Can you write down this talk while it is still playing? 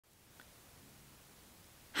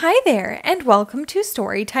Hi there, and welcome to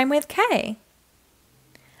Storytime with Kay.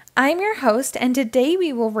 I'm your host, and today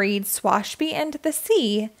we will read Swashby and the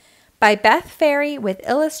Sea by Beth Ferry with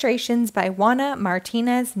illustrations by Juana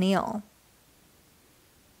Martinez-Neal.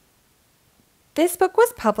 This book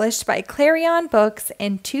was published by Clarion Books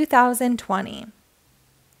in 2020.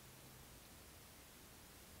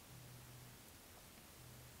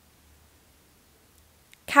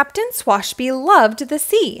 Captain Swashby loved the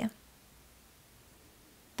sea.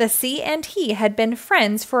 The sea and he had been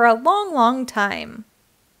friends for a long, long time.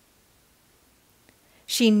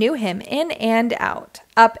 She knew him in and out,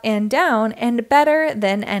 up and down, and better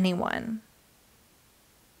than anyone.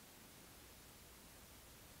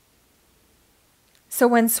 So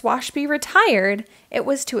when Swashby retired, it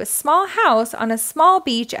was to a small house on a small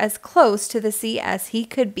beach as close to the sea as he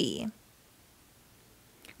could be.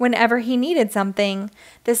 Whenever he needed something,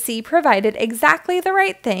 the sea provided exactly the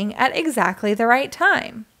right thing at exactly the right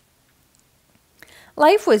time.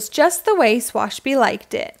 Life was just the way Swashby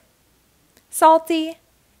liked it. Salty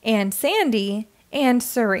and sandy and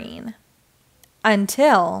serene.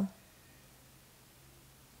 Until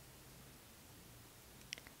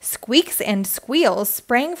squeaks and squeals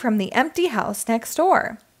sprang from the empty house next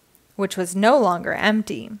door, which was no longer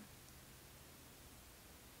empty.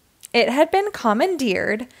 It had been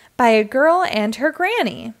commandeered by a girl and her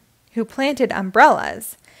granny, who planted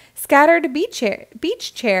umbrellas, scattered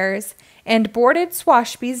beach chairs, and boarded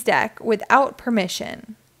Swashby's deck without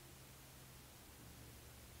permission.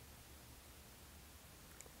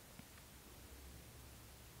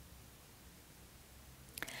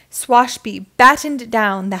 Swashby battened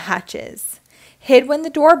down the hatches, hid when the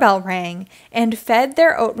doorbell rang, and fed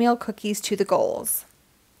their oatmeal cookies to the gulls.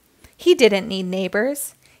 He didn't need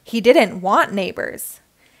neighbors. He didn't want neighbors.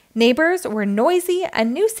 Neighbors were noisy, a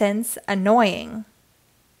nuisance, annoying.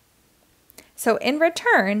 So in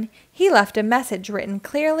return, he left a message written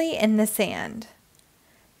clearly in the sand.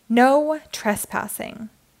 No trespassing,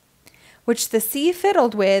 which the sea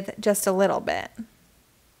fiddled with just a little bit.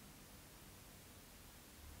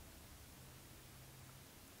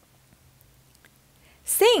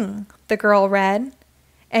 Sing, the girl read,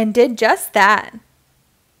 and did just that.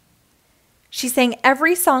 She sang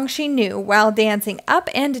every song she knew while dancing up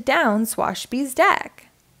and down Swashby's deck.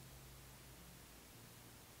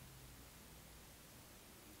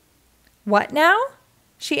 What now?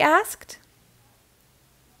 She asked.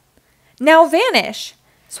 Now vanish,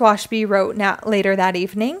 Swashby wrote later that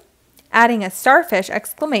evening, adding a starfish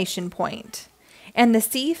exclamation point, and the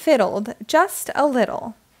sea fiddled just a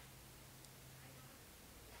little.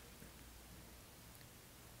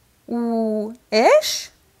 Ooh-ish?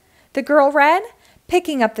 The girl read,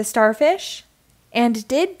 picking up the starfish, and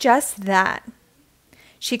did just that.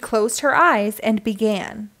 She closed her eyes and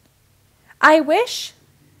began. I wish...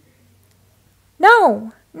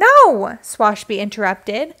 No, no, Swashby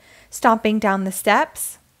interrupted, stomping down the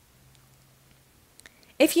steps.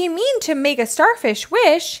 If ye mean to make a starfish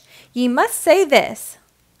wish, ye must say this.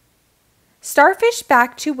 Starfish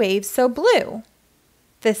back to waves so blue.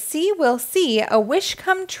 The sea will see a wish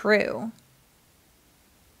come true.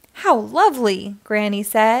 How lovely, Granny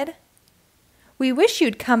said. We wish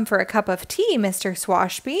you'd come for a cup of tea, Mr.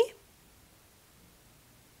 Swashby.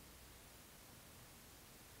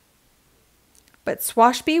 But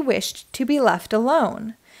Swashby wished to be left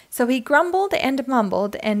alone, so he grumbled and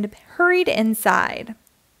mumbled and hurried inside.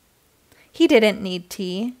 He didn't need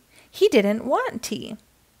tea. He didn't want tea.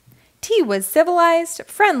 Tea was civilized,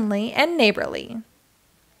 friendly, and neighborly.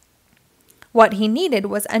 What he needed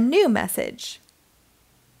was a new message.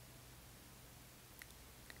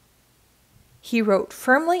 He wrote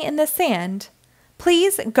firmly in the sand,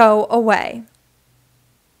 "Please go away."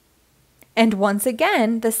 And once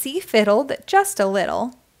again, the sea fiddled just a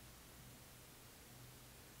little.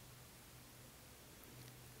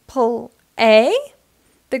 Play?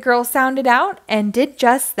 The girl sounded out and did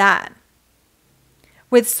just that.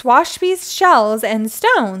 With Swashby's shells and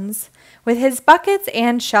stones, with his buckets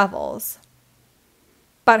and shovels.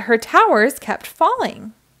 But her towers kept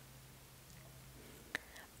falling.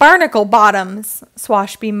 Barnacle bottoms,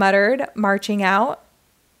 Swashby muttered, marching out.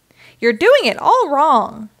 You're doing it all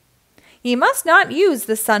wrong. You must not use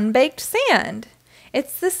the sun-baked sand.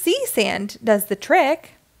 It's the sea sand does the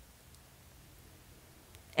trick.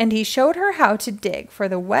 And he showed her how to dig for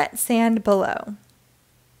the wet sand below.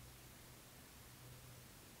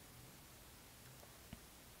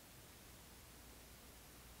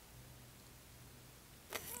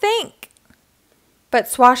 Think! But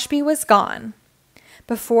Swashby was gone.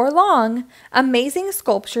 Before long, amazing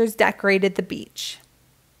sculptures decorated the beach.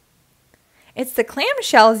 It's the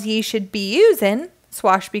clamshells ye should be usin',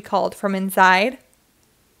 Swashby called from inside.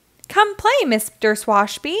 Come play, Mr.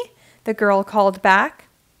 Swashby, the girl called back.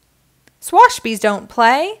 Swashbys don't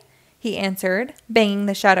play, he answered, banging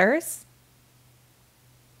the shutters.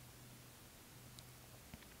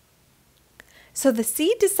 So the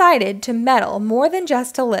sea decided to meddle more than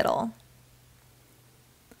just a little.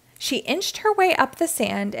 She inched her way up the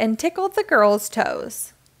sand and tickled the girl's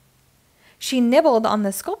toes. She nibbled on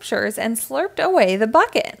the sculptures and slurped away the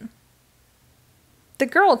bucket. The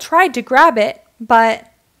girl tried to grab it,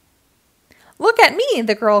 but... Look at me,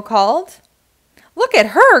 the girl called. Look at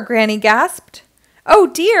her, Granny gasped. Oh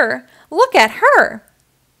dear, look at her.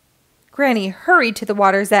 Granny hurried to the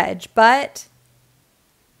water's edge, but...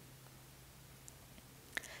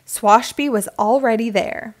 Swashby was already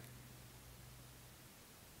there.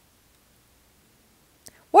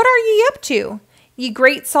 What are ye up to, ye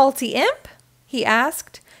great salty imp? He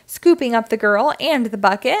asked, scooping up the girl and the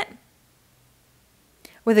bucket.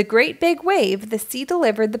 With a great big wave, the sea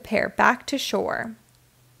delivered the pair back to shore.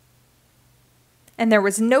 And there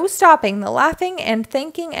was no stopping the laughing and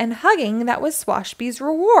thanking and hugging that was Swashby's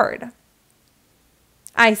reward.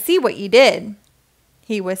 I see what ye did,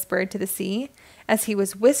 he whispered to the sea as he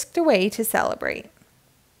was whisked away to celebrate.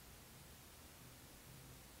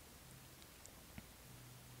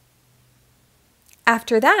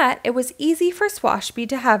 After that, it was easy for Swashby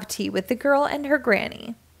to have tea with the girl and her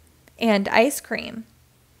granny, and ice cream,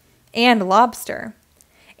 and lobster,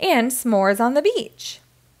 and s'mores on the beach.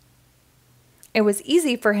 It was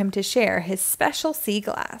easy for him to share his special sea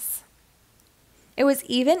glass. It was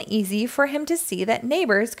even easy for him to see that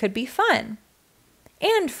neighbors could be fun,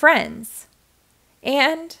 and friends,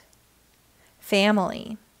 and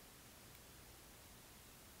family.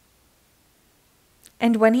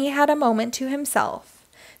 And when he had a moment to himself,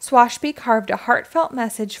 Swashby carved a heartfelt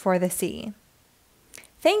message for the sea.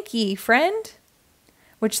 Thank ye, friend,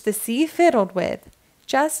 which the sea fiddled with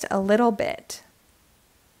just a little bit.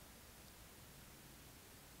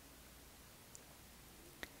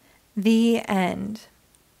 The end.